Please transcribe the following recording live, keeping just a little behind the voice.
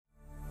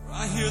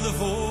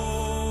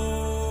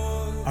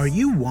Are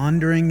you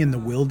wandering in the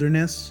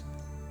wilderness,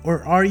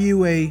 or are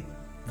you a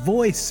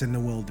voice in the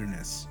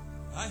wilderness?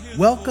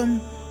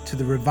 Welcome to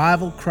the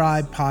Revival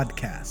Cry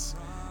podcast.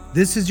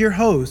 This is your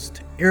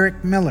host,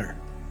 Eric Miller.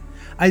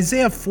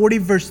 Isaiah 40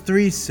 verse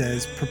 3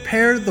 says,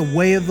 "Prepare the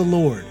way of the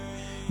Lord.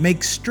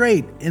 Make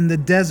straight in the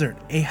desert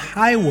a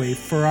highway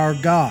for our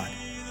God."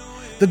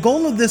 The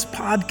goal of this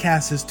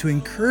podcast is to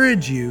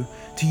encourage you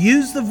to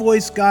use the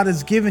voice God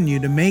has given you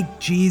to make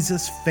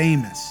Jesus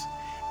famous.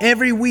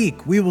 Every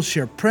week, we will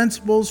share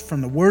principles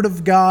from the Word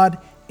of God,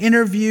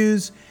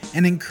 interviews,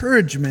 and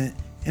encouragement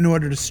in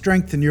order to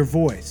strengthen your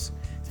voice.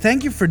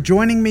 Thank you for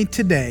joining me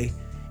today,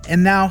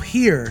 and now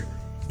here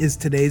is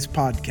today's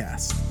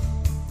podcast.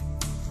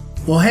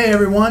 Well, hey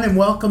everyone, and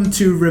welcome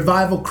to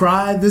Revival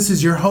Cry. This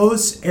is your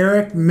host,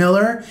 Eric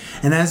Miller,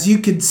 and as you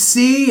can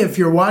see, if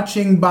you're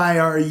watching by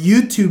our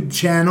YouTube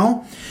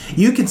channel,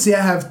 you can see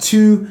I have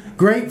two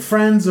great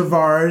friends of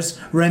ours,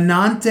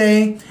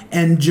 Reynante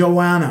and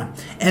Joanna.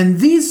 And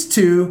these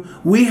two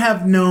we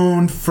have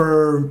known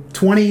for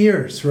 20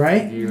 years,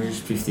 right?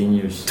 15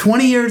 years.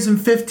 20 years and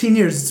 15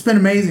 years. It's been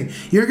amazing.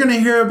 You're going to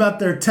hear about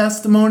their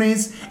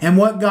testimonies and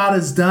what God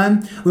has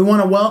done. We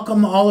want to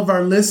welcome all of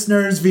our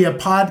listeners via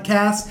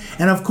podcast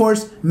and, of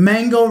course,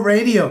 Mango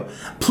Radio.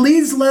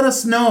 Please let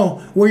us know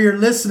where you're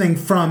listening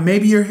from.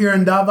 Maybe you're here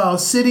in Davao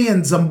City,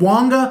 in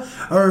Zamboanga,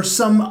 or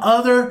some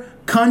other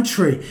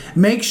country.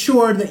 Make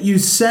sure that you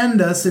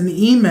send us an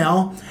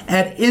email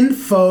at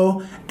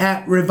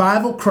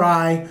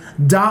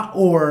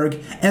info@revivalcry.org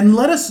and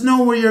let us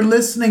know where you're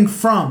listening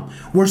from.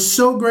 We're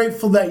so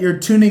grateful that you're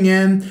tuning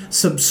in,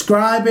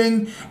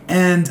 subscribing,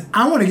 and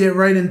I want to get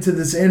right into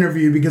this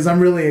interview because I'm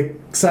really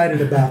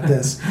excited about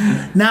this.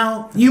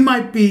 Now, you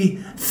might be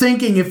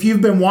thinking, if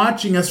you've been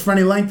watching us for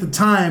any length of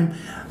time,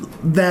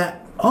 that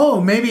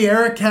maybe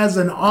Eric has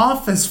an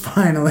office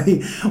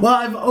finally. Well,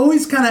 I've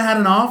always kind of had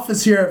an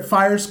office here at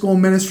Fire School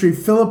Ministry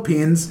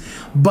Philippines,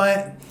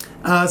 but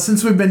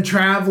since we've been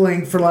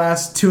traveling for the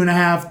last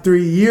 2.5,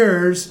 3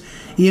 years,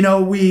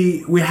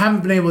 we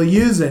haven't been able to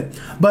use it.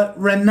 But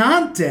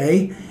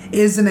Reynante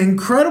is an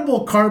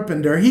incredible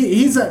carpenter.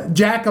 He's a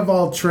jack of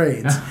all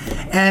trades,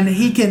 and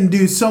he can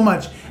do so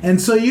much.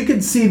 And so you can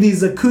see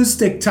these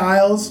acoustic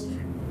tiles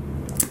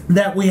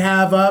that we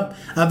have up.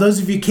 Those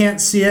of you can't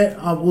see it,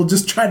 we'll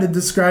just try to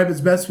describe as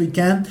best we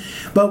can.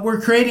 But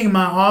we're creating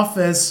my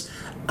office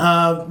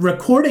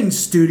recording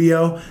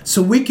studio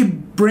so we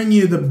can bring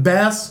you the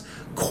best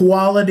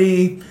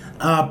quality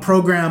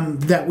program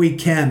that we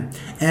can.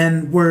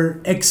 And we're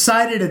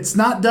excited. It's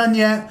not done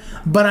yet,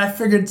 but I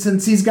figured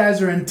since these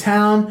guys are in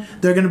town,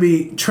 they're going to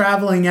be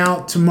traveling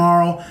out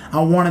tomorrow,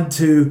 I wanted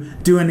to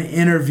do an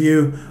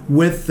interview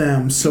with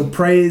them. So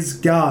praise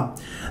God.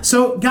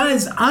 So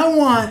guys,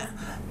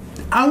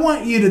 I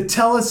want you to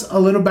tell us a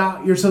little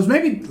about yourselves.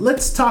 Maybe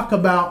let's talk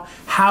about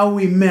how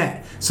we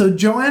met. So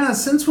Joanna,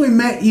 since we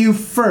met you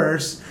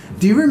first,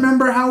 do you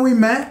remember how we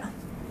met?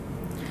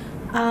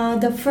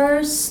 The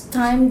first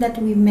time that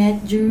we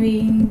met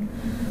during,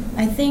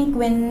 I think,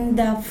 when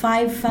the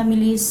 5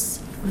 families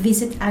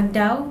visit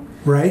Agdao.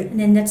 Right. And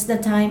then that's the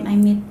time I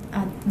meet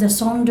the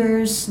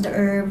Saunders, the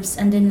Herbs,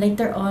 and then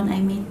later on I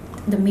meet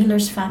the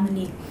Miller's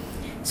family.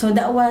 So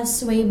that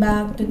was way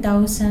back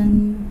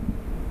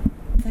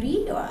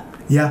 2003 or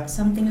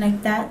something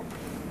like that.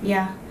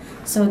 Yeah.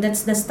 So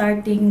that's the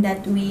starting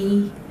that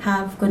we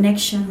have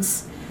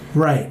connections.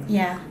 Right.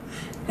 Yeah.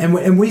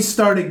 And we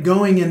started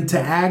going into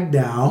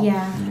Agdao.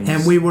 Yeah.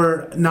 And we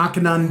were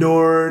knocking on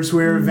doors.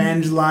 We were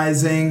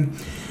evangelizing.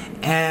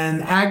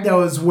 And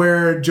Agdao is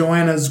where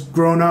Joanna's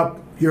grown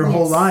up your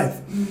whole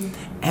life.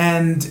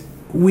 And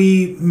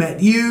we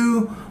met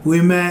you.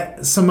 We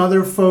met some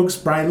other folks,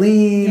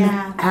 Brilene,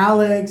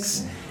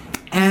 Alex.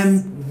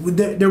 And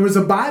there was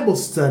a Bible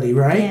study,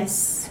 right?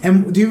 Yes.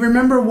 And do you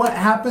remember what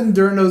happened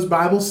during those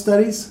Bible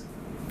studies?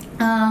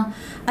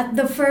 At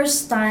the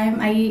first time,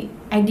 I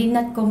did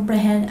not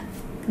comprehend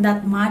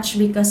that much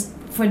because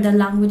for the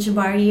language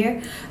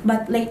barrier.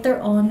 But later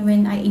on,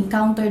 when I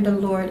encountered the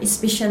Lord,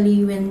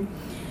 especially when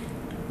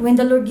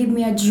the Lord gave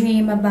me a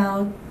dream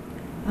about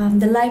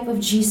the life of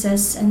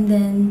Jesus, and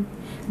then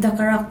the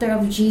character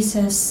of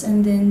Jesus,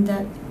 and then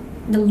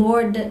the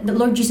Lord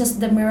Jesus,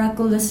 the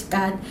miraculous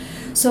God.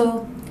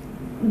 So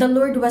the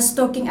Lord was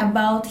talking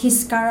about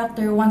His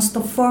character wants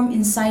to form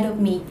inside of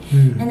me.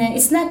 And then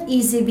it's not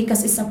easy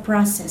because it's a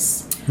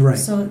process. Right.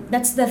 So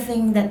that's the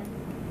thing that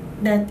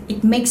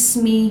it makes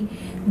me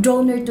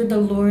draw near to the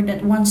Lord,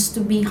 that wants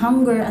to be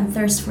hunger and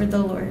thirst for the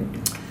Lord.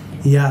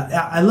 Yeah,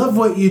 I love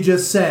what you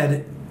just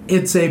said.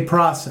 It's a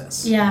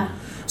process. Yeah.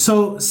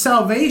 So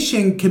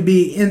salvation can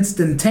be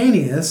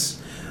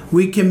instantaneous.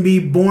 We can be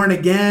born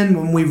again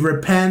when we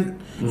repent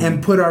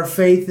and put our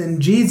faith in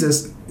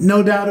Jesus.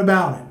 No doubt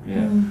about it.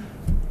 Yeah.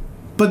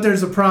 But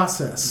there's a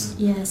process.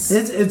 Yes.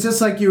 It's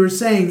just like you were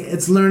saying,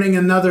 it's learning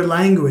another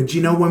language.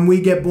 When we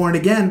get born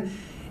again,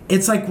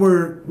 it's like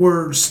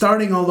we're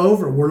starting all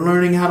over. We're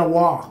learning how to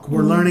walk.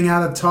 We're learning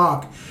how to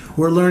talk.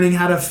 We're learning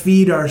how to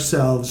feed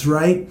ourselves,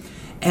 right?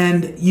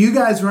 And you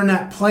guys were in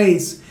that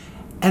place.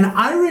 And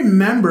I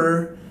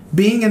remember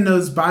being in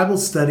those Bible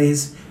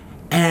studies,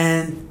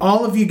 and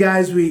all of you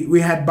guys,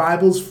 we had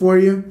Bibles for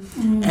you,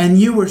 and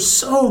you were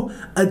so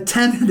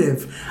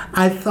attentive.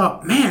 I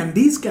thought, man,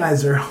 these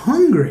guys are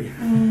hungry.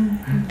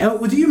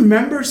 Do you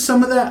remember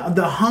some of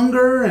the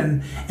hunger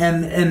and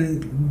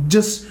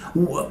just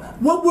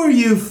what were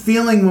you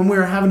feeling when we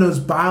were having those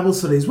Bible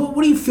studies? What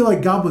do you feel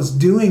like God was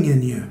doing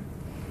in you?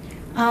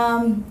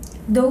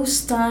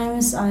 Those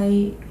times,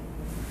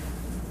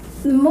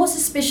 most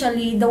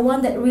especially the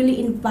one that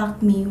really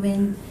impacted me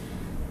when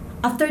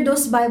after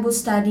those Bible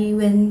study,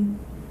 when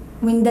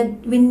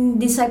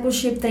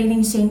discipleship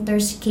training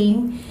centers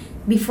came,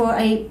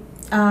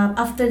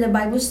 after the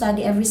Bible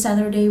study every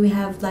Saturday we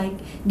have like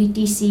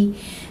DTC,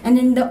 and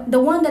then the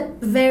one that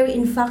very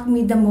impacted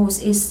me the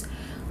most is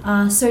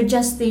Sir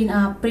Justin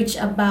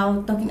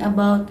talking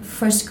about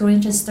 1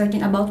 Corinthians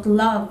 13 about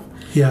love.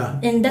 Yeah.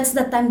 And that's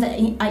the time that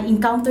I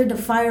encountered the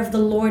fire of the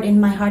Lord in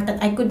my heart,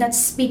 that I could not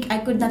speak, I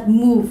could not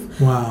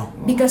move. Wow.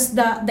 Because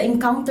the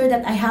encounter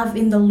that I have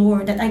in the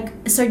Lord,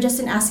 Sir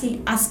Justin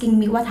asking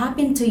me, what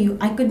happened to you?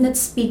 I could not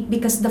speak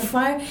because the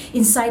fire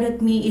inside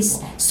of me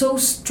is so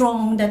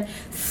strong that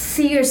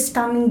tears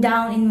coming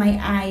down in my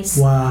eyes.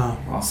 Wow.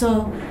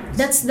 So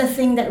that's the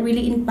thing that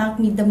really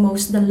impacted me the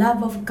most, the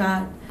love of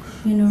God.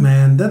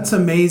 Man, that's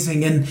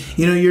amazing. And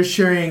you're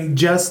sharing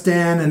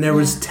Justin, and there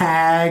was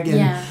Tag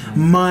and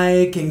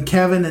Mike and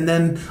Kevin, and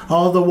then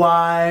all the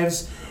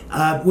wives.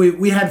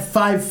 We had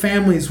 5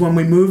 families when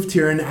we moved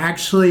here, and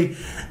actually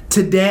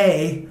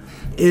today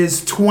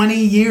is 20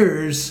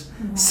 years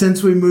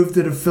since we moved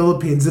to the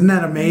Philippines. Isn't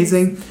that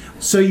amazing?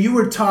 So you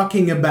were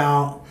talking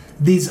about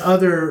these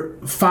other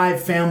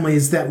 5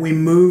 families that we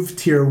moved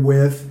here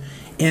with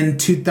in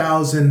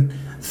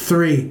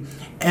 2003.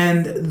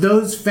 And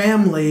those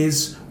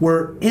families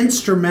were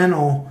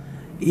instrumental,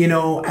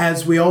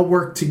 as we all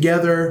worked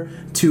together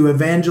to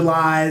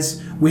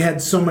evangelize. We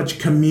had so much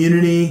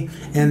community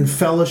and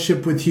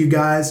fellowship with you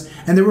guys.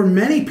 And there were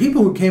many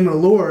people who came to the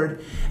Lord.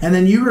 And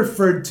then you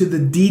referred to the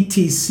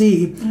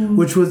DTC,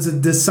 which was a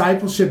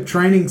discipleship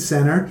training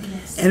center.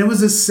 Yes. And it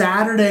was a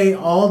Saturday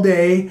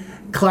all-day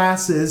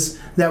classes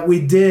that we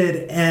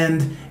did.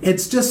 And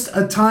it's just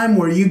a time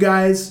where you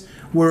guys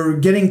were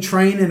getting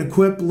trained and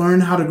equipped,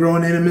 learn how to grow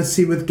in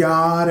intimacy with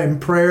God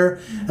and prayer,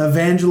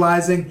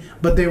 evangelizing.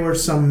 But they were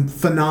some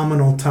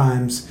phenomenal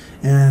times,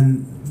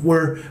 and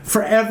we're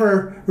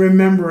forever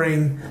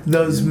remembering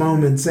those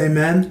moments.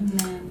 Amen?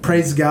 Amen.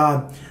 Praise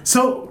God.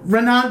 So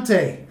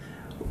Reynante,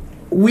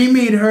 we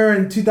meet her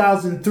in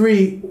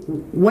 2003.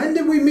 When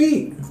did we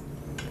meet?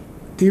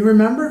 Do you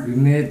remember? We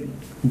met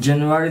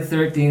January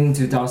 13,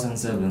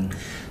 2007.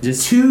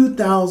 Just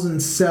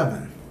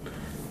 2007.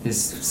 It's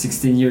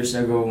 16 years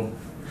ago.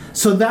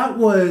 So that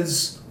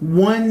was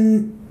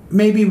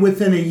maybe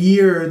within a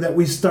year that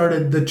we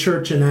started the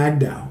church in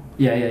Agdao.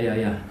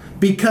 Yeah.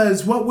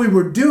 Because what we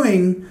were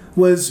doing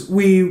was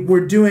we were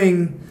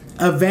doing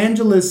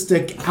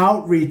evangelistic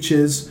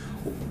outreaches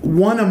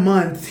one a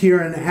month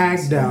here in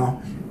Agdao.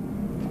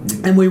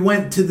 And we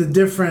went to the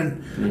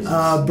different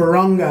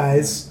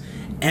barangays,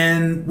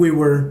 and we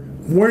were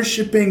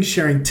worshiping,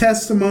 sharing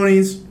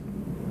testimonies.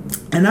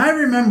 And I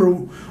remember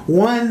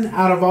one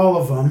out of all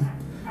of them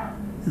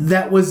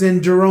that was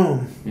in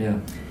Jerome. Yeah.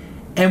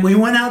 And we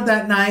went out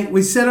that night,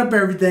 we set up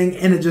everything,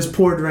 and it just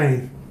poured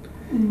rain.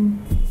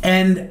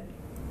 And,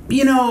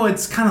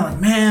 it's kind of like,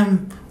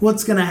 man,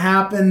 what's going to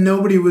happen?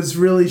 Nobody was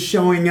really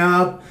showing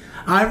up.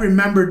 I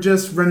remember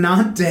just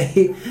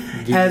Reynante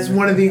as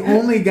one of the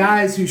only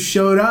guys who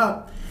showed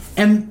up.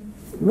 And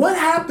what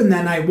happened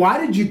that night? Why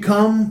did you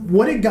come?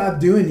 What did God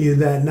do in you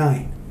that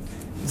night?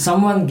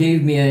 Someone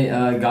gave me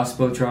a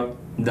gospel truck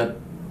that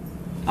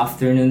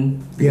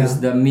afternoon because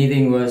the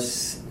meeting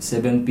was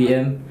 7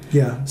 p.m.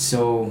 Yeah.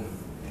 So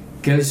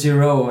Kelsey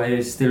Rowe,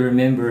 I still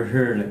remember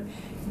her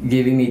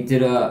giving me to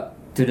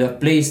the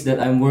place that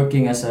I'm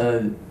working as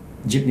a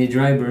jeepney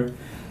driver.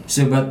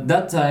 So but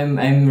that time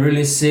I'm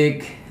really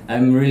sick.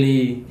 I'm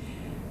really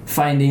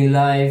finding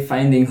life,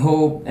 finding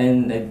hope,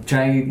 and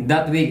planning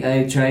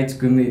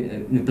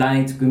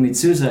to commit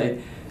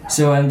suicide.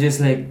 So I'm just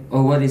like,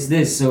 oh, what is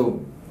this?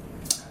 So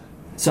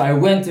I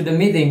went to the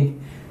meeting.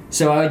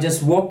 So I was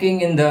just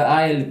walking in the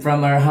aisle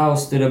from our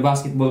house to the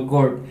basketball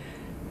court.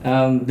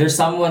 There's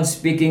someone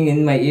speaking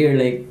in my ear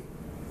like,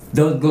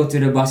 don't go to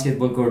the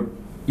basketball court.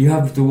 You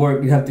have to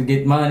work, you have to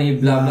get money,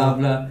 blah, blah,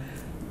 blah.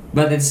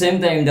 But at the same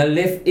time, the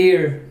left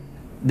ear,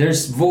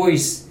 there's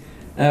voice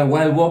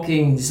while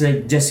walking, it's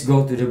like, just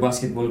go to the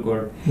basketball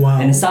court. Wow.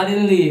 And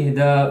suddenly,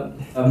 the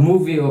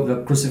movie of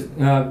the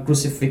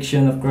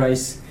crucifixion of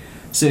Christ,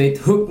 so it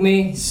hooked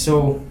me.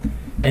 So,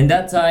 and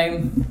that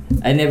time,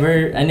 I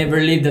never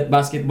leave that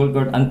basketball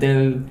court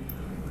until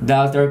the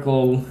altar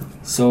call.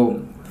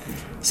 So,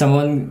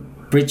 someone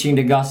preaching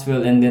the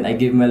gospel, and then I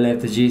give my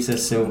life to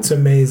Jesus. So it's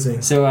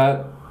amazing. So,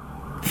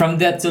 from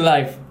death to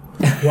life.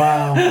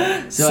 Wow.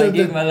 so I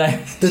give my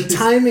life. The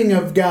timing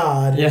of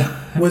God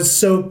was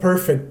so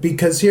perfect,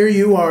 because here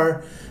you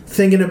are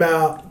thinking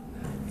about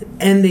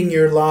ending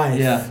your life.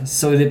 Yeah.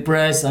 So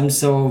depressed. I'm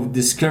so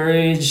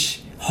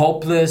discouraged,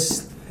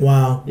 hopeless.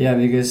 Wow. Yeah,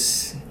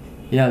 because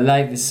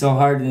life is so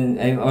hard and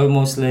I'm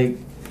almost like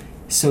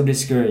so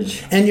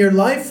discouraged. And your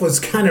life was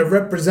kind of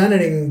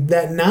representing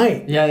that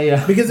night.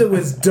 Yeah. Because it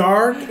was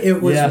dark,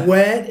 it was Yeah.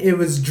 wet, it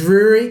was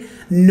dreary.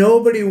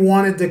 Nobody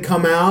wanted to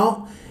come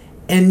out.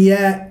 And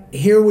yet,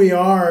 here we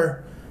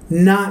are,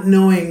 not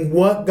knowing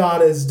what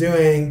God is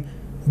doing,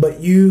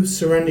 but you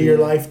surrender your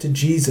life to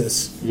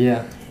Jesus.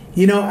 Yeah.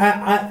 You know,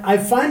 I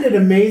find it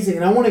amazing,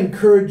 and I want to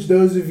encourage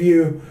those of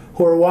you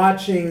who are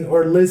watching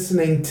or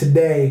listening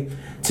today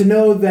to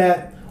know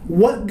that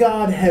what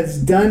God has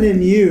done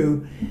in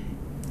you,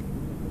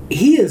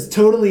 He is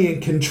totally in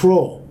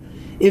control.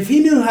 If He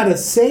knew how to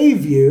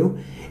save you,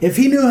 if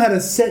He knew how to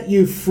set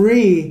you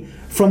free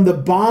from the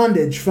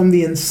bondage, from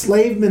the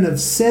enslavement of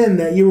sin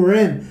that you were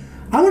in,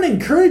 I want to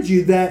encourage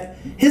you that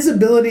His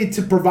ability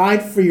to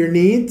provide for your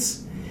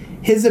needs,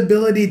 His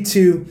ability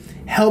to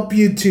help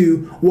you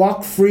to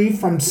walk free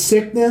from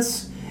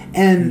sickness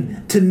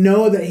and to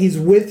know that He's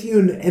with you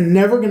and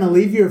never going to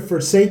leave you or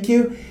forsake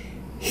you,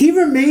 He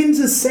remains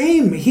the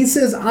same. He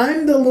says,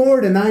 I'm the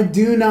Lord and I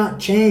do not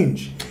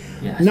change.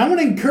 Yes. And I want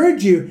to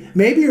encourage you,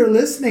 maybe you're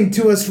listening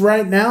to us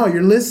right now,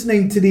 you're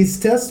listening to these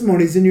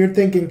testimonies and you're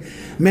thinking,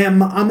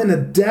 man, I'm in a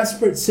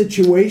desperate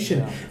situation.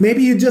 Yeah.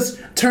 Maybe you just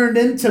turned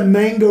into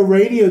Mango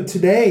Radio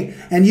today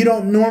and you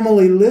don't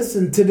normally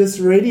listen to this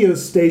radio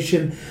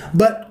station.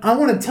 But I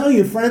want to tell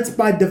you, friends,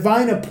 by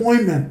divine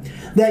appointment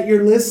that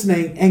you're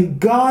listening, and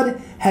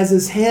God has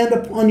His hand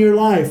upon your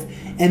life.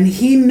 And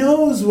He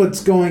knows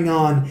what's going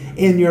on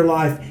in your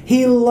life.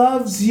 He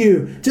loves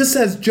you. Just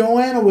as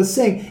Joanna was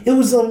saying, it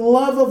was the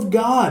love of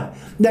God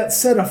that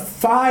set a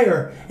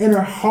fire in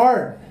her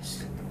heart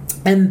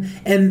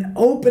and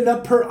opened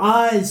up her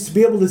eyes to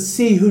be able to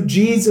see who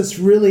Jesus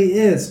really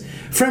is.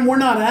 Friend, we're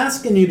not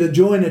asking you to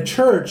join a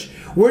church.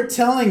 We're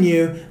telling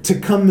you to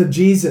come to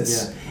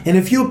Jesus. Yeah. And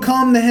if you'll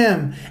come to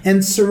Him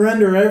and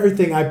surrender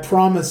everything, I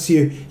promise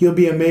you, you'll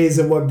be amazed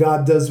at what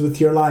God does with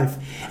your life.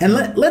 And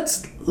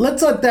let's let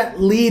that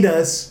lead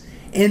us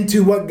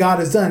into what God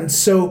has done.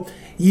 So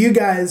you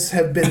guys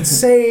have been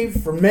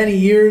saved for many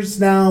years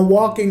now,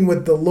 walking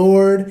with the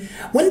Lord.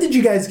 When did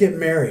you guys get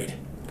married?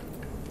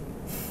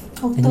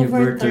 October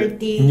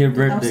In your 30,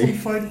 birthday.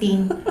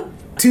 2014.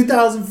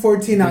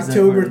 2014,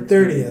 October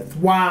 30th.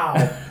 Wow.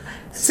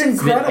 It's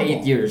incredible. It's been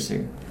 8 years.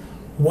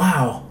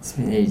 Wow. It's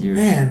been 8 years.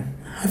 Man,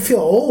 I feel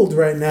old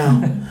right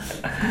now.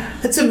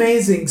 It's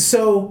amazing.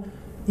 So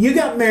you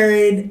got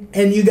married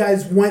and you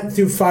guys went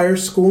through fire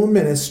school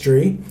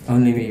ministry.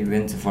 Only we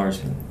went to fire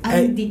school.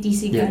 I'm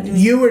DTC Yeah. graduate.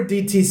 You were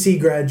DTC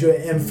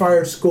graduate and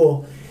fire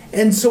school.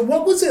 And so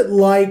what was it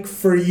like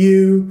for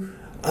you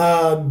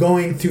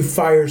going through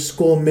fire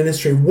school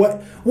ministry?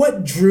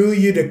 What drew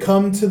you to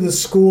come to the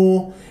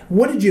school?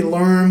 What did you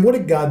learn? What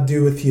did God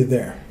do with you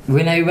there?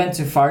 When I went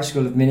to fire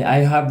school, I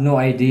have no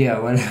idea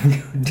what I'm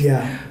going to do.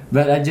 Yeah.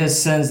 But I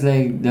just sensed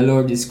like the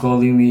Lord is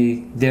calling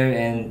me there,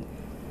 and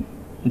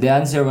the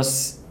answer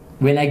was,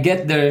 when I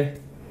get there,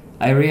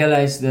 I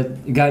realized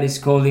that God is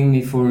calling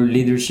me for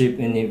leadership,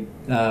 and He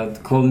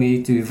called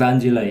me to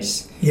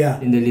evangelize.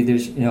 Yeah. In the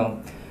leadership,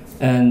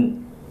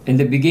 and in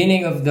the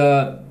beginning of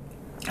the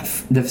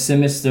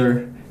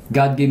semester,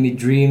 God gave me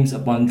dreams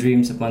upon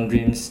dreams upon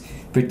dreams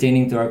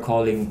pertaining to our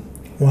calling.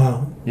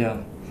 Wow. Yeah,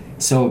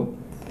 so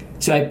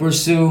I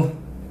pursue,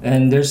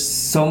 and there's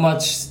so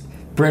much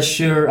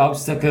pressure,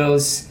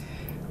 obstacles,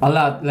 a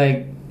lot.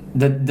 Like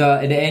the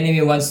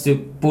enemy wants to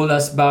pull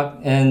us back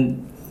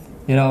and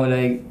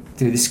like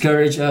to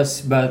discourage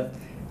us. But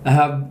I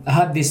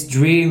have this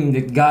dream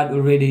that God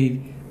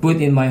already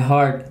put in my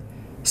heart.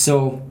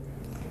 So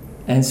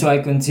I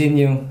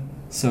continue.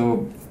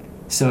 So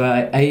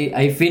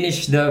I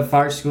finished the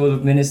fire school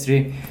of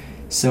ministry.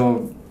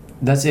 So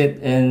that's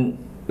it, and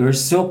we're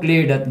so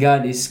clear that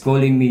God is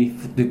calling me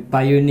to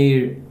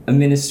pioneer a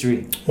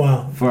ministry.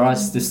 Wow. For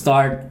us to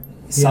start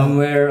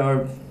somewhere,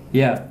 or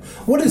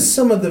What is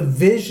some of the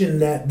vision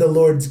that the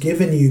Lord's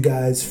given you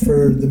guys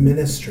for the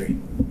ministry?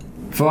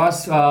 for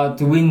us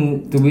to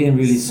win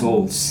really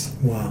souls.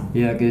 Wow.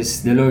 Yeah,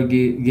 because the Lord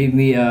gave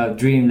me a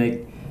dream.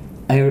 Like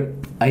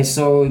I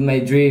saw in my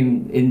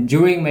dream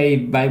during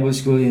my Bible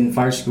school in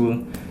fire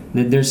school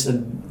that there's a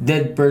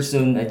dead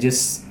person. I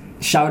just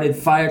shouted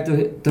fire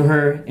to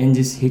her, and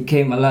he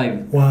came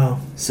alive. Wow.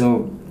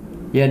 So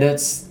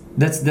that's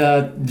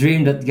the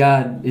dream that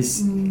God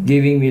is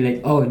giving me.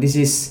 Like, oh, this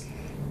is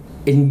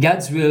in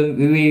God's will.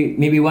 We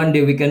maybe one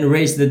day we can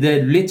raise the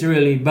dead,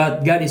 literally,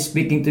 but God is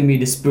speaking to me,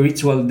 the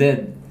spiritual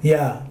dead.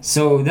 Yeah.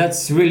 So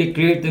that's really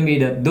clear to me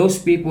that those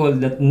people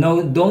that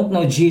don't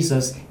know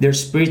Jesus, they're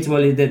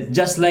spiritually dead,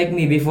 just like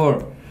me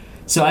before.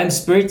 So I'm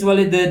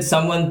spiritually dead.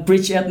 Someone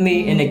preached at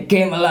me, and I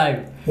came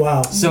alive.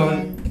 Wow.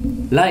 So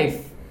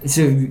life.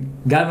 So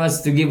God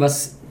wants to give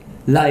us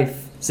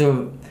life.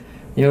 So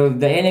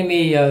the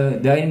enemy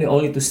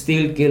only to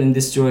steal, kill, and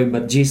destroy,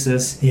 but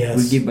Jesus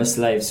will give us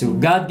life. So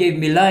God gave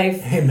me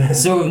life. Amen.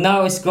 So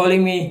now He's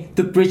calling me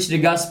to preach the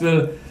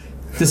gospel,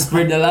 to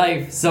spread the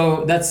life.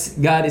 So that's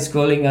God is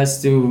calling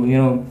us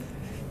to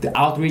the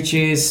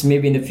outreaches,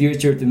 maybe in the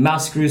future to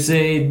mass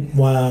crusade.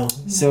 Wow.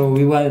 So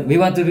we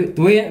want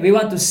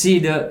to see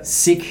the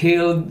sick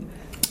healed.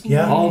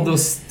 Yeah. All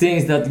those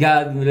things that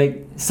God,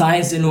 like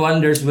signs and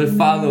wonders, will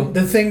follow.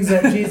 The things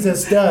that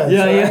Jesus does.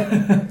 Yeah, right?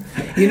 yeah.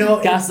 You know,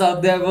 Cast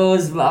out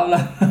devils, blah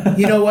blah.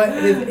 you know what?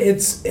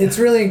 It's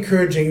really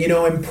encouraging. You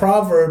know, in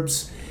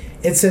Proverbs,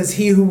 it says,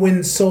 "He who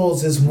wins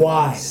souls is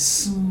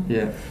wise."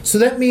 Yeah. So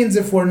that means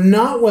if we're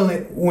not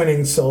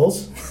winning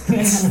souls,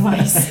 That's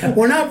wise.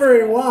 we're not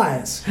very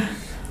wise.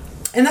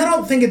 And I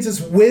don't think it's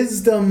just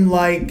wisdom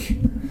like,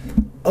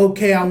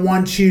 okay, I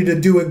want you to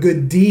do a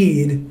good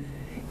deed.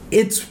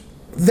 It's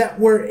that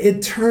we're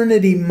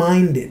eternity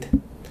minded.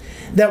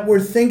 That we're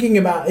thinking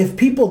about if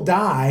people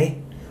die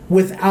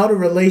without a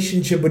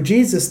relationship with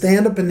Jesus, they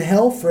end up in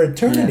hell for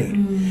eternity.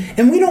 Mm.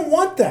 And we don't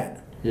want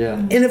that. Yeah.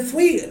 And if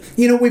we,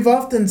 you know, we've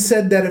often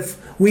said that if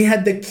we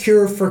had the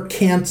cure for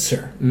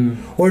cancer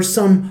or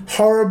some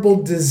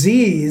horrible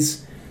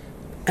disease,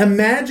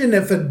 imagine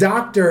if a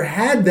doctor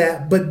had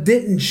that but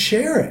didn't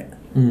share it.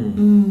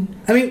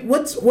 I mean,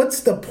 what's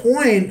the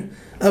point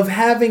of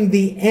having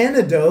the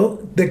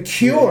antidote, the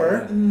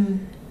cure,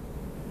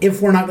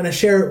 if we're not going to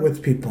share it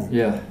with people?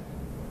 Yeah.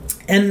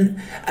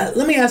 And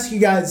let me ask you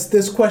guys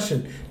this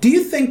question. Do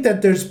you think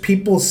that there's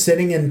people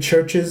sitting in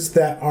churches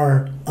that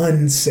are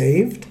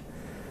unsaved?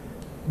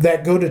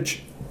 That go to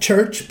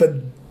church but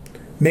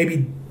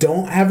maybe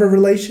don't have a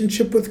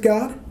relationship with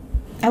God?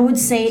 I would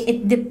say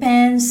it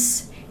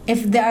depends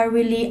if they are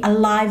really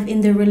alive in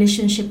the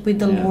relationship with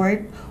the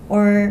Lord,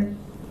 or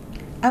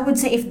I would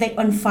say if they're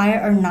on fire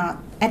or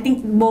not. I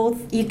think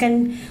both. We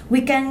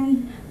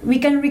can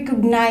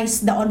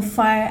recognize the on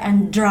fire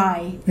and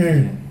dry.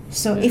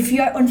 So if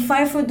you are on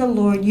fire for the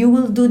Lord, you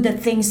will do the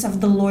things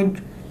of the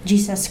Lord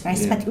Jesus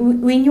Christ. But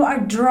when you are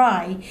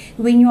dry,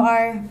 when you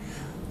are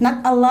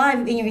not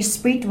alive in your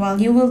spiritual,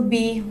 you will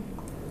be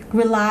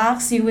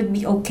relaxed. You would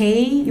be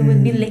okay. You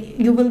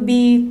will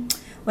be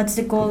what's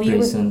the call?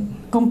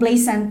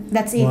 Complacent.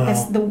 That's it. Wow.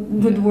 That's the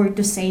good word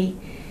to say.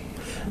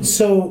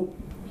 So,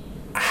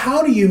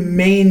 how do you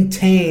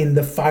maintain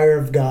the fire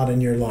of God in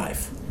your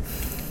life?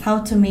 How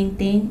to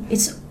maintain?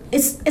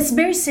 It's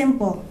very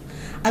simple.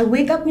 I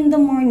wake up in the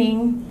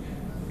morning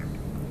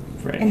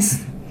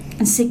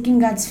and seeking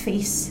God's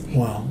face.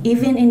 Wow.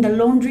 Even in the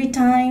laundry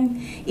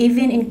time,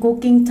 even in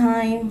cooking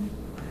time,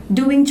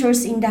 doing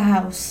chores in the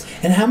house.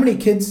 And how many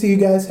kids do you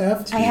guys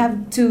have? I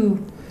have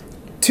 2.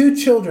 2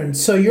 children.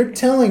 So you're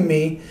telling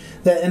me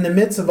that in the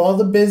midst of all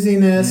the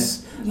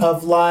busyness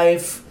of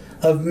life,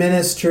 of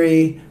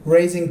ministry,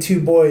 raising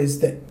 2 boys,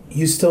 that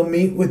you still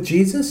meet with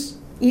Jesus?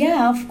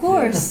 Yeah, of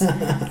course.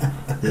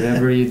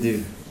 Whatever you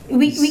do.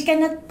 We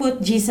cannot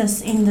put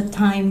Jesus in the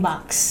time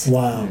box.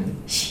 Wow.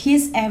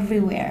 He's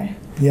everywhere.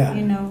 Yeah.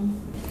 You know.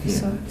 Yeah.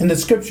 So And the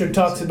scripture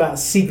talks about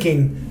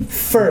seeking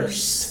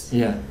first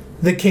Yeah.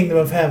 the kingdom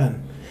of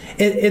heaven.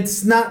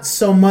 It's not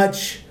so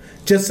much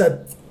just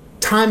a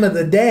time of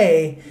the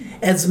day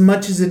as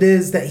much as it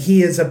is that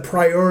he is a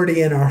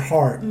priority in our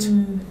heart.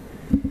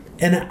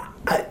 And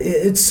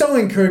it so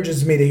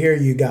encourages me to hear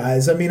you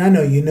guys. I mean, I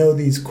know you know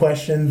these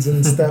questions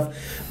and stuff,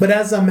 but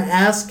as I'm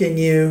asking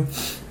you,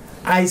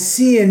 I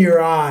see in your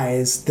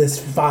eyes this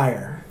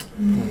fire.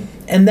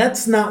 And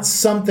that's not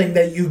something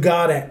that you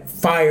got at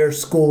Fire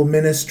School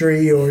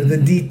Ministry or the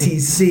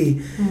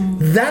DTC.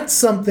 That's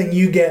something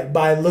you get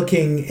by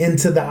looking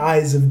into the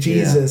eyes of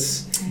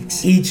Jesus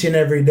each and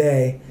every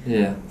day.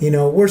 Yeah. You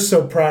know, we're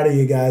so proud of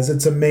you guys.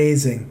 It's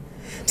amazing.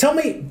 Tell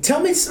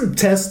me some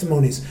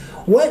testimonies.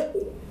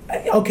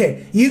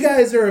 Okay, you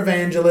guys are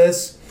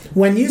evangelists.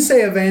 When you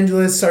say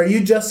evangelists, are you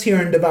just here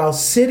in Davao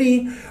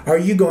City? Are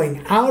you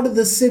going out of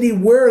the city?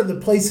 Where are the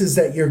places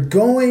that you're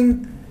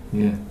going?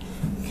 Yeah.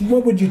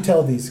 What would you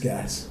tell these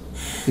guys?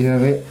 Yeah.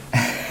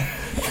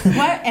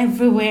 we're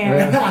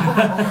everywhere.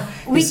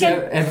 We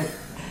can.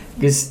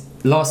 Because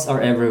lost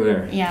are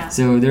everywhere. Yeah.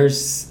 So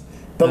there's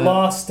The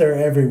lost are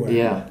everywhere.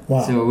 Yeah.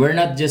 Wow. So we're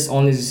not just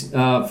only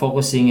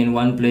focusing in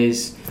one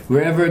place.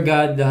 Wherever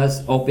God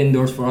has opened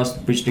doors for us to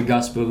preach the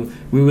gospel,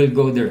 we will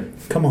go there.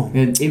 Come on.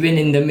 And even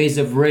in the midst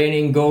of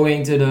raining,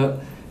 going to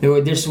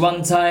there's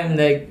one time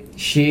like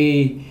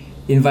she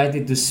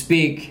invited to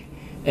speak,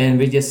 and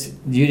we just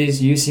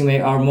using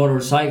our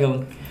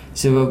motorcycle.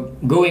 So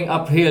going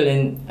uphill,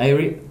 and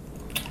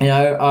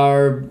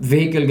our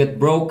vehicle got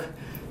broke.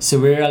 So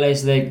we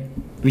realized like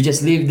we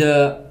just leave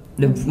the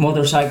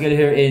motorcycle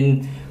here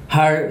and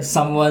hire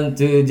someone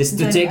to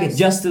take it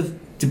just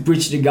to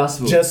preach the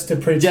gospel. Just to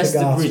preach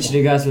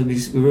the gospel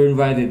because we were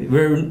invited.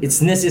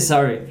 It's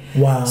necessary.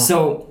 Wow.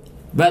 So,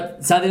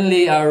 but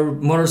suddenly our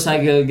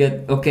motorcycle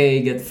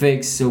get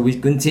fixed. So we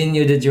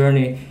continue the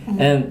journey,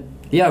 and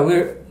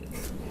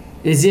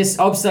it's just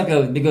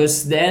obstacle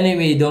because the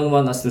enemy don't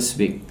want us to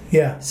speak.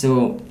 Yeah.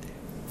 So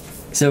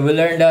we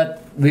learned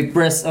that we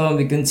press on.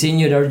 We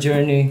continued our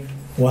journey.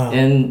 Wow.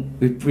 And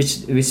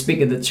we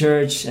speak at the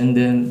church, and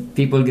then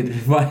people get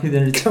revived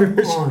in the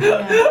church.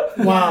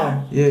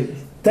 Wow. Yeah.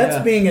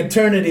 That's being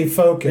eternity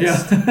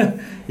focused.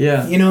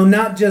 Yeah. You know,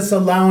 not just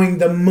allowing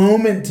the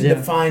moment to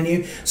define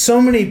you.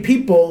 So many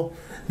people,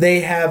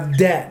 they have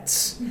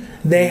debts,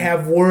 they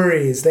have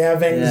worries, they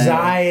have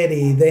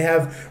anxiety, they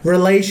have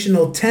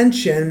relational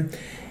tension,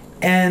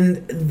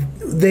 and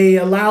they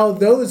allow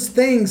those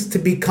things to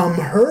become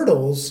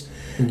hurdles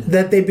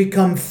that they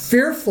become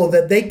fearful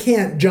that they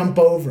can't jump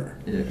over.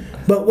 Yeah.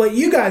 But what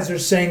you guys are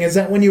saying is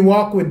that when you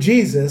walk with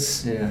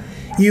Jesus,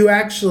 you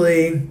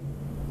actually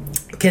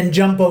can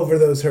jump over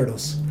those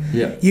hurdles.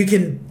 Yeah. You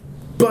can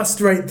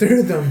bust right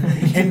through them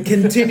and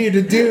continue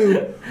to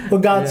do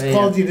what God's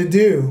called you to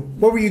do.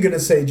 What were you going to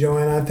say,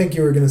 Joanna? I think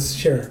you were going to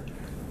share.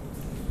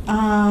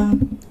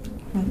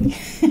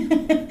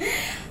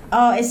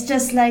 It's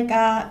just like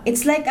our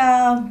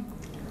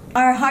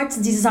heart's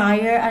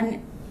desire,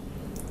 and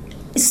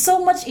it's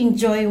so much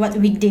enjoy what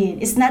we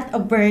did. It's not a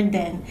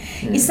burden.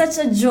 It's such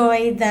a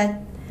joy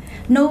that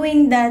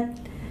knowing that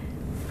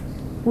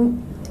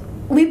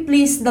we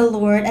please the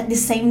Lord, at the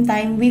same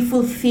time we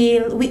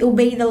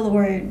obey the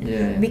Lord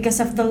because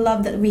of the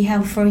love that we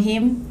have for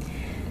Him.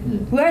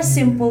 We are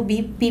simple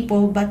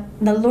people, but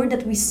the Lord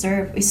that we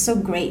serve is so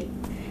great,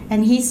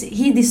 and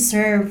He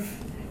deserves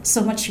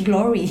so much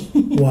glory.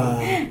 Wow.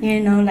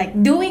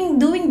 Like doing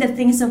the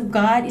things of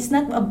God is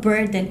not a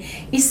burden.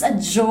 It's a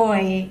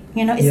joy.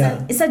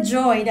 It's a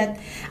joy, that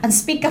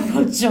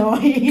unspeakable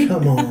joy.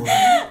 Come on.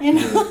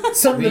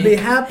 Something to be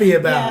happy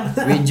about.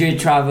 We enjoy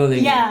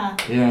traveling. Yeah.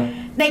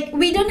 Like,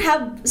 we don't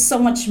have so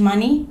much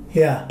money.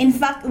 Yeah. In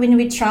fact, when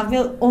we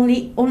travel,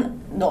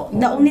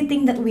 the only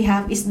thing that we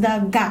have is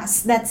the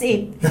gas. That's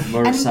it.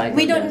 And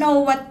we don't know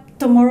what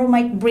tomorrow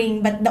might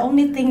bring, but the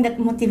only thing that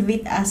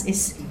motivates us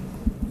is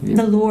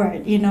the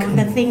Lord,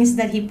 the things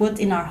that He put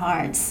in our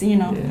hearts,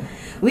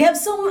 We have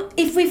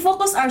if we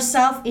focus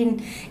ourselves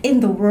in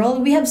the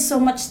world, we have so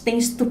much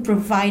things to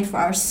provide for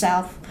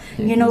ourselves,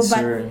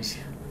 but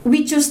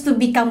we choose to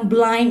become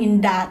blind in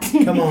that.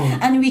 Come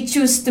on. And we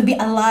choose to be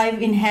alive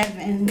in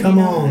heaven. Come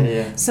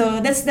on. So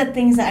that's the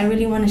things that I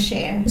really want to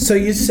share. So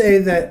you say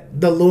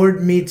that the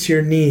Lord meets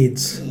your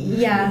needs.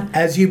 Yeah.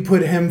 As you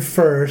put Him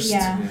first.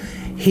 Yeah.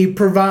 He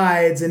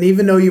provides, and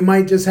even though you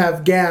might just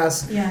have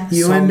gas,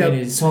 you end up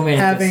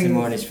having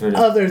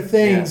other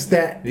things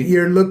that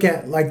you look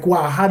at like,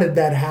 wow, how did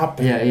that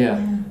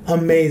happen?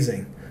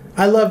 Amazing.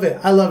 I love it.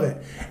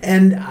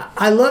 And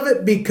I love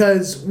it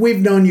because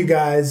we've known you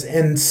guys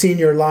and seen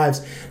your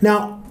lives.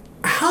 Now,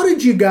 how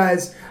did you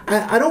guys,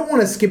 I don't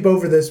want to skip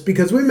over this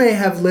because we may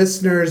have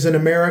listeners in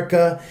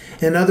America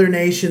and other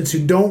nations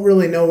who don't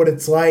really know what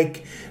it's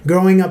like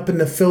growing up in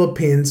the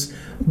Philippines,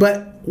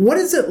 but what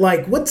is it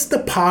like? What's the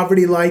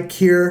poverty like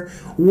here?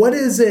 What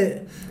is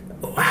it?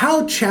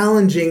 How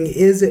challenging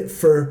is it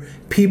for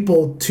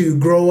people to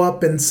grow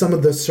up in some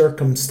of the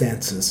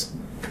circumstances?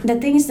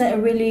 The things that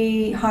are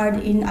really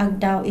hard in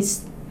Agdao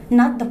is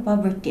not the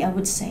poverty, I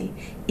would say.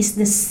 It's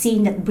the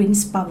sin that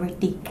brings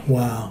poverty.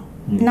 Wow.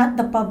 Not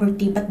the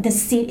poverty, but the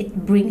sin,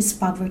 it brings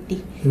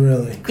poverty.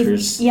 Really?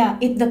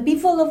 If the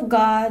people of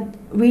God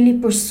really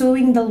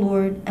pursuing the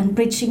Lord and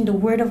preaching the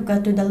word of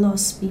God to the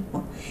lost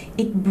people,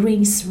 it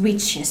brings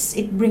riches,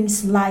 it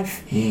brings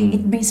life,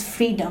 it brings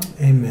freedom.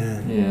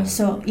 Amen.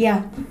 So,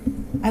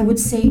 I would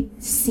say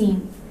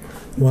sin.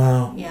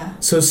 Wow. Yeah.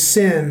 So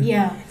sin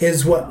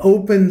is what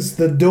opens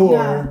the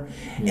door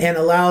and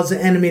allows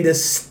the enemy to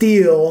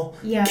steal,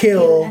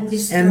 kill,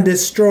 and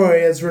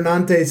destroy, as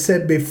Reynante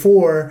said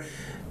before.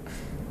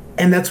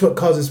 And that's what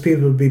causes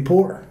people to be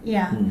poor.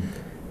 Yeah.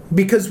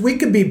 Because we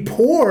could be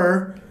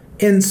poor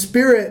in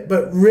spirit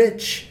but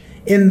rich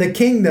in the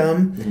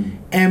kingdom.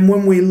 And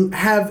when we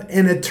have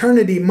an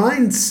eternity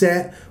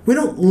mindset, we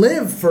don't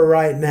live for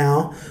right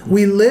now.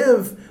 We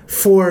live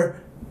for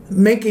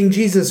making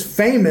Jesus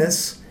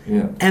famous.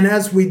 And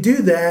as we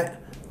do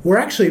that, we're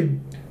actually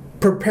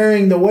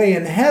preparing the way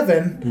in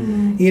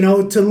heaven,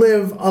 to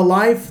live a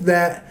life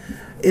that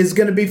is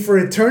going to be for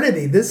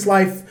eternity. This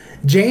life,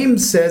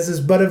 James says,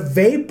 is but a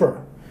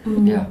vapor.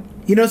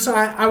 So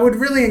I would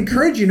really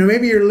encourage you,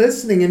 maybe you're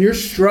listening and you're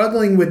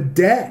struggling with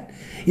debt.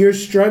 You're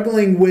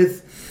struggling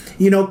with,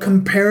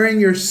 comparing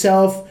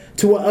yourself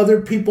to what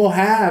other people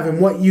have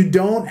and what you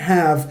don't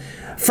have.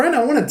 Friend,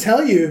 I want to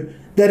tell you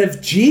that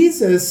if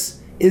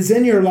Jesus is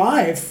in your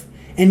life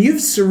and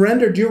you've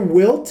surrendered your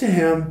will to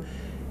Him,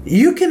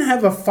 you can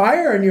have a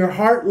fire in your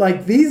heart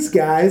like these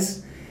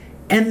guys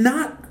and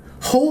not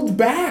hold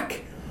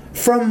back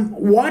from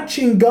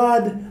watching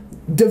God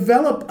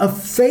develop a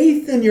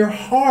faith in your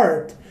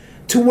heart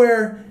to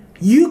where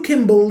you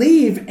can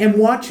believe and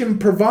watch Him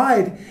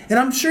provide. And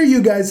I'm sure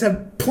you guys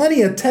have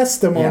plenty of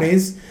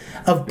testimonies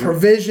of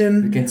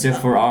provision. We can sit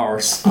for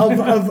hours.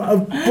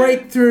 of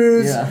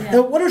breakthroughs.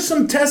 Now, what are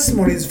some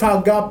testimonies of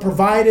how God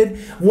provided,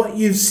 what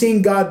you've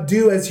seen God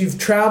do as you've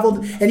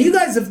traveled? And you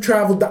guys have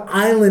traveled the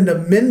island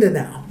of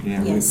Mindanao.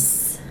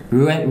 Yes.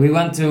 We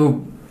went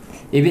to,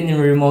 even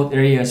in remote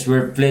areas,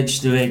 we're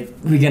pledged to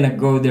we're gonna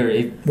go there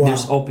if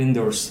there's open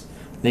doors.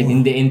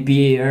 In the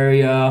MPA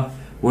area,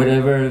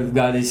 whatever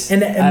God is.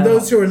 And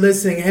those who are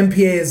listening,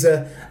 MPA is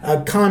a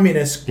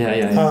communist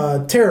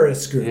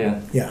terrorist group.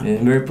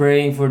 And we're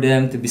praying for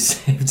them to be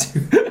saved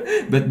too.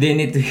 But they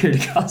need to hear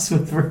the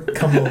gospel first.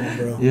 Come on,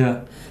 bro.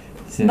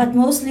 So, But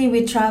mostly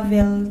we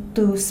travel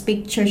to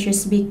speak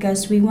churches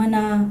because we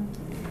wanna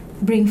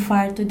bring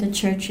fire to the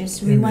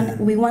churches. Amen.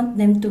 We want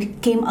them to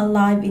come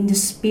alive in the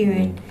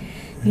spirit.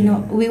 You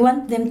know, we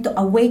want them to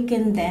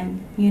awaken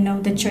them,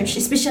 the church,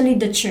 especially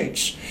the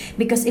church.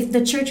 Because if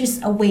the church is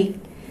awake,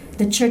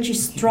 the church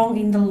is strong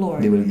in the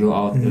Lord. they will go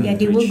out. and Yeah,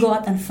 they will preach. go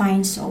out and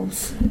find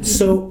souls.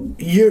 So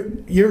you're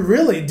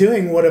really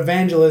doing what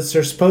evangelists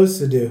are supposed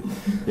to do.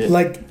 Yeah.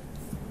 Like,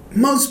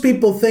 most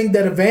people think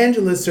that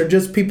evangelists are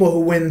just people who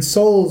win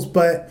souls,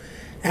 but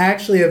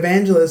actually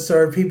evangelists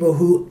are people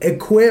who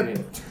equip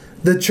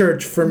the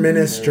church for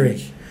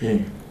ministry. Yeah.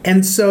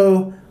 And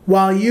so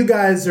while you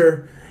guys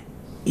are,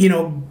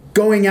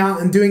 going out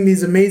and doing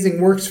these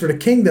amazing works for the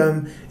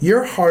kingdom,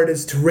 your heart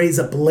is to raise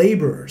up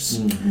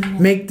laborers,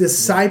 make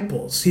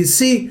disciples. You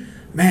see,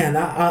 man,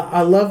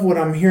 I love what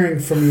I'm hearing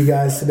from you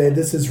guys today.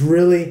 This is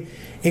really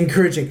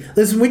encouraging.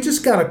 Listen, we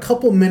just got a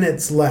couple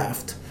minutes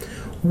left.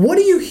 What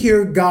do you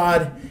hear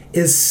God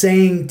is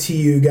saying to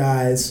you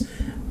guys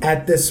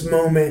at this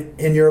moment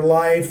in your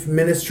life,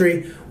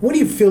 ministry? What do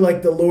you feel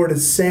like the Lord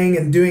is saying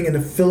and doing in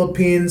the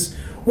Philippines?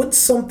 What's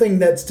something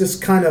that's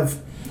just kind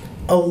of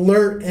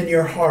alert in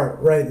your heart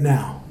right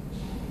now?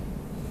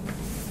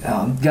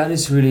 God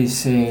is really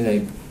saying,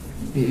 like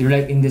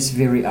in this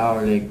very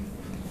hour, like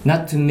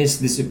not to miss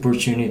this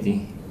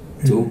opportunity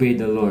to obey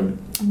the Lord.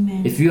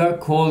 Amen. If you are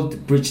called to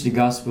preach the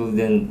gospel,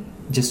 then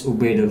just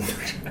obey the Lord.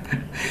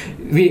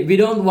 we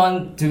don't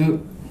want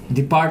to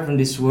depart from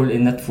this world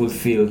and not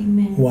fulfill.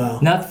 Amen. Wow.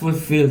 Not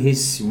fulfill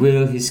His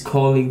will, His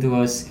calling to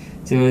us.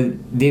 So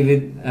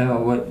David,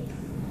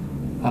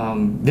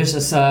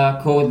 there's a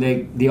quote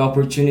like, the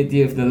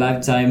opportunity of the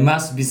lifetime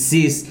must be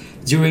seized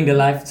during the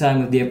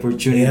lifetime of the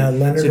opportunity. Yeah,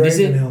 Leonard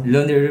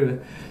Ravenhill.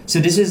 So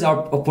this is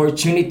our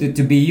opportunity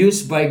to be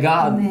used by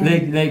God.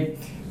 Amen. Like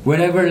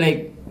whatever,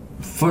 like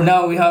for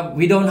now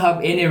we don't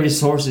have any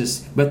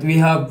resources, but we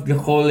have the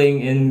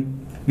calling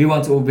and we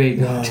want to obey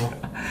God. Wow.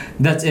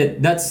 That's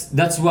it.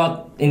 That's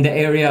what in the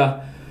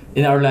area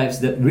in our lives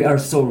that we are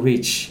so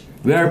rich.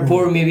 We are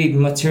poor, maybe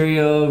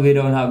material. We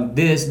don't have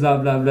this, blah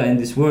blah blah in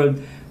this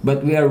world,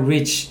 but we are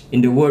rich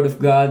in the Word of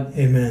God,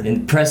 Amen.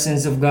 in the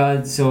presence of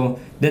God. So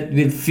that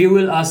will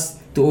fuel us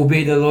to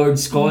obey the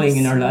Lord's calling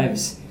in our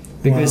lives,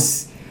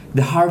 because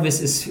the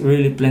harvest is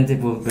really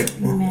plentiful, but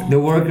Amen. the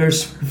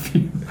workers are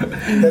few.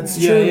 That's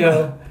true,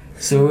 bro.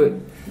 So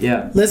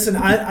yeah. Listen,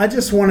 I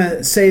just want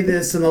to say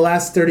this in the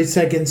last 30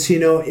 seconds.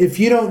 If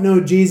you don't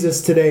know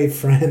Jesus today,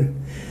 friend,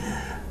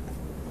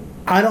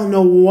 I don't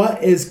know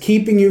what is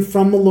keeping you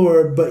from the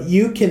Lord, but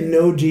you can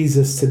know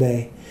Jesus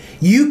today.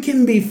 You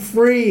can be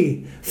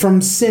free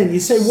from sin. You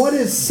say, what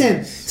is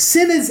sin?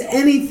 Sin is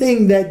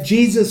anything that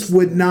Jesus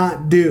would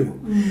not do.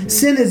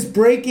 Sin is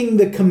breaking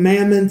the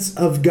commandments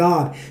of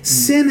God.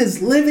 Sin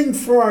is living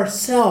for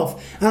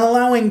ourselves and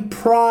allowing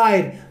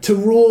pride to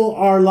rule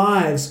our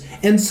lives.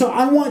 And so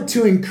I want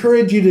to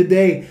encourage you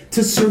today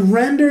to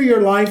surrender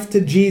your life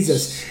to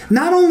Jesus,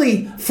 not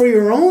only for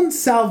your own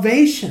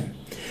salvation,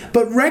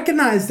 but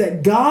recognize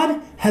that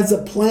God has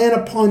a plan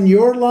upon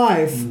your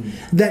life,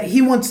 that He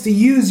wants to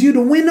use you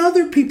to win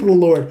other people to the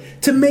Lord,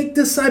 to make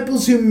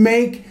disciples who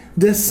make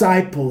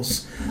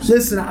disciples.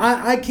 Listen,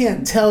 I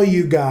can't tell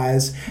you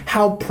guys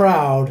how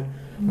proud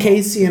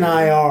Casey and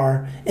I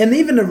are, and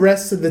even the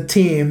rest of the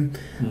team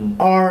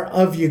are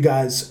of you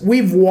guys.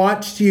 We've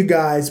watched you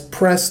guys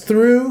press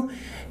through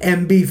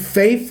and be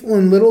faithful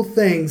in little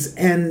things,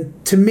 and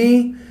to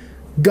me,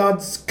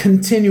 God's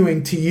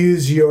continuing to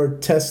use your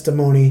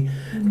testimony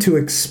to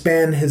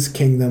expand His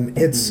kingdom.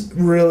 It's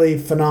really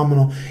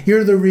phenomenal.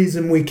 You're the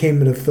reason we came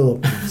to the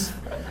Philippines.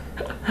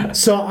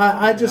 So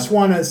I just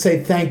want to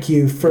say thank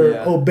you for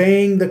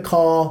obeying the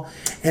call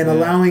and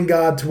allowing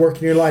God to work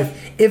in your life.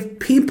 If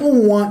people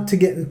want to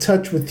get in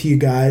touch with you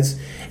guys,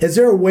 is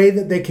there a way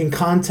that they can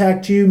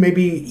contact you?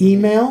 Maybe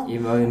email?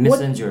 Email,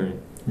 messenger.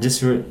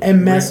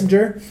 And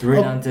messenger?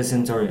 Reynante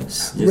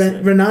Sentorias.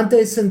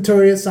 Reynante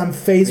Sentorias on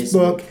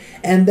Facebook.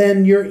 And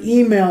then your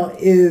email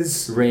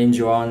is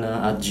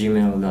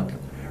Joanna@gmail.com.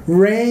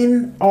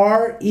 Reyn,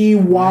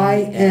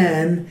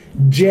 REYNJOANNA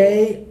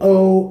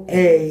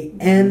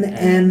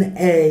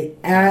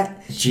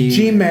at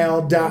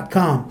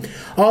gmail.com.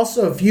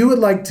 Also, if you would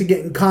like to get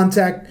in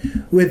contact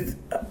with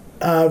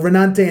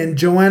Reynante and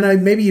Joanna,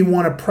 maybe you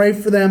want to pray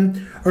for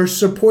them or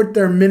support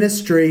their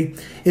ministry,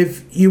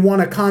 if you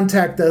want to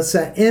contact us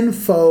at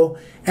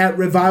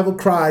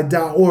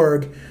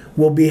info@revivalcry.org,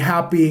 we'll be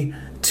happy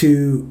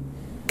to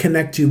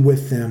connect you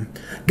with them.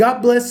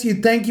 God bless you.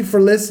 Thank you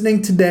for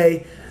listening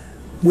today.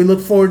 We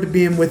look forward to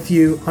being with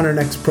you on our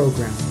next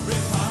program.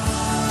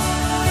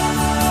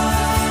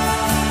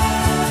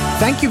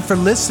 Thank you for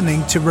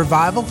listening to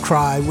Revival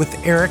Cry with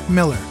Eric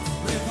Miller.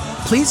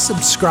 Please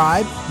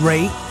subscribe,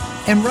 rate,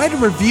 and write a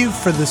review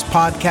for this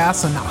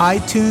podcast on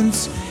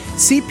iTunes,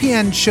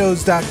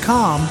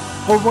 cpnshows.com,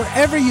 or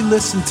wherever you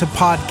listen to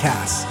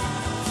podcasts.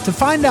 To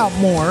find out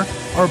more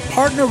or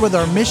partner with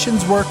our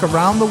missions work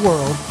around the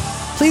world,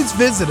 please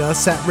visit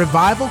us at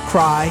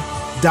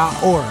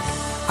revivalcry.org.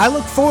 I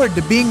look forward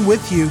to being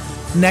with you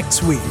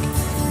next week.